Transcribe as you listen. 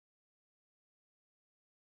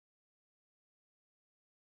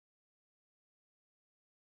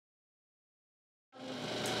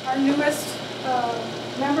our newest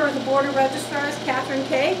member of the Board of Registrars, Catherine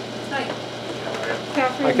Kay. Hi.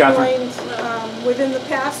 Catherine joined within the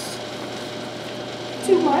past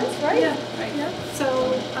 2 months, right? Yeah, right. Yeah.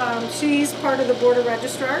 So she's part of the Board of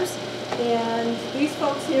Registrars, and these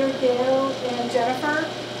folks here, Gail and Jennifer,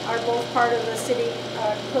 are both part of the city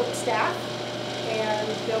clerk staff, and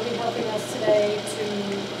they'll be helping us today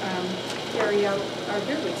to carry out our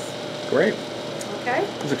duties. Great. Okay?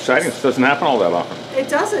 It's exciting. This doesn't happen all that often. It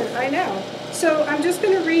doesn't, I know. So I'm just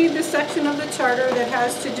going to read the section of the charter that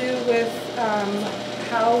has to do with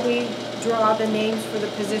how we draw the names for the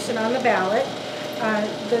position on the ballot.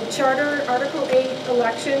 The charter, Article 8,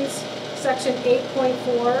 elections, Section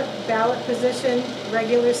 8.4, ballot position,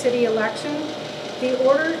 regular city election. The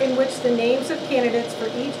order in which the names of candidates for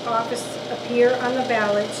each office appear on the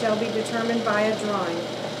ballot shall be determined by a drawing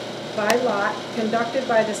by lot conducted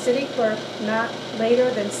by the city clerk not later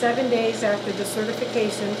than 7 days after the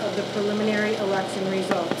certification of the preliminary election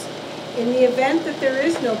results. In the event that there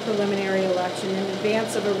is no preliminary election in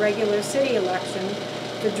advance of a regular city election,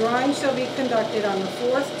 the drawing shall be conducted on the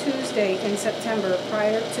 4th Tuesday in September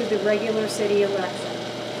prior to the regular city election.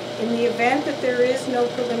 In the event that there is no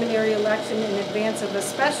preliminary election in advance of a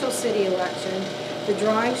special city election, the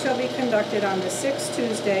drawing shall be conducted on the 6th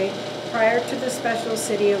Tuesday prior to the special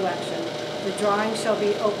city election. The drawing shall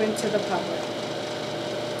be open to the public.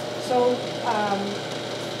 So,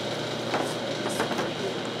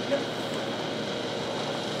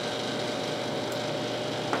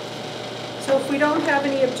 so if we don't have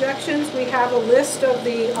any objections, we have a list of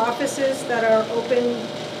the offices that are open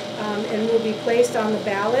and will be placed on the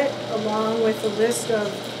ballot, along with a list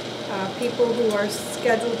of people who are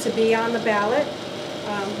scheduled to be on the ballot.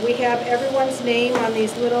 We have everyone's name on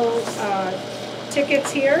these little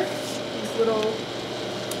tickets here. These little,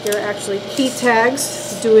 they're actually key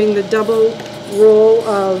tags doing the double role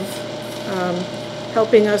of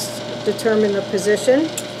helping us determine the position.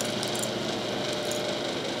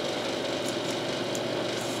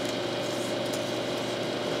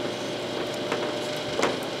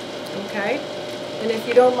 Okay, and if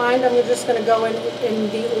you don't mind, I'm just going to go in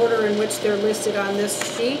the order in which they're listed on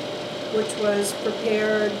this sheet, which was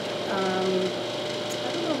prepared, I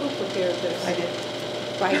don't know who prepared this. I did.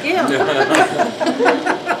 By Gail.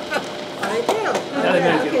 By Gail.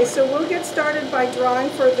 Okay, so we'll get started by drawing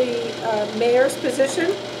for the mayor's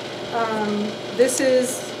position. This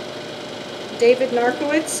is David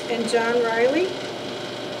Narkowitz and John Riley.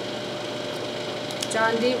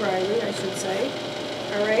 John D. Riley, I should say.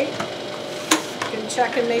 All right. You can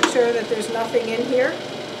check and make sure that there's nothing in here.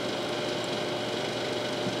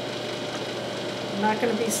 I'm not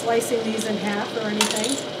going to be slicing these in half or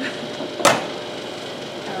anything.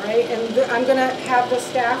 All right, and I'm going to have the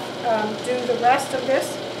staff do the rest of this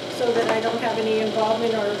so that I don't have any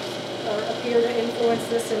involvement or appear to influence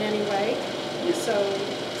this in any way. So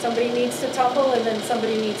somebody needs to tumble and then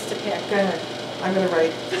somebody needs to pick. Go ahead. I'm going to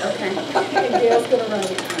write. Okay. And Gail's going to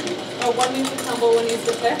write. Oh, one needs to tumble, one needs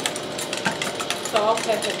to pick. So I'll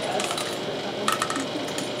pick it, guys.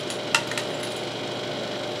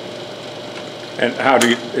 And how do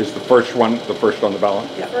you, is the first one the first on the ballot?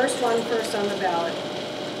 The first one first on the ballot.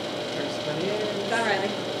 First one is John Riley.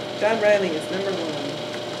 John Riley is number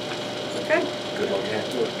 1. Okay. Good luck.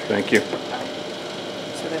 Thank you. So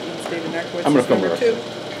that means David Narkowitz I'm gonna is number come 2.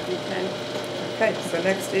 Okay. Okay, so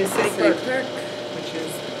next is City Clerk, which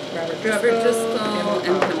is Robert Driscoll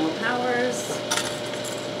and Pamela Powers.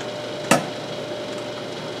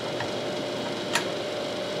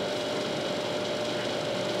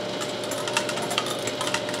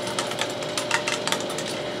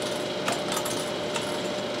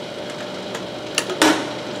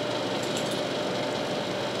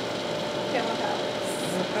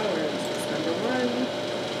 Pamela Powers is number 1.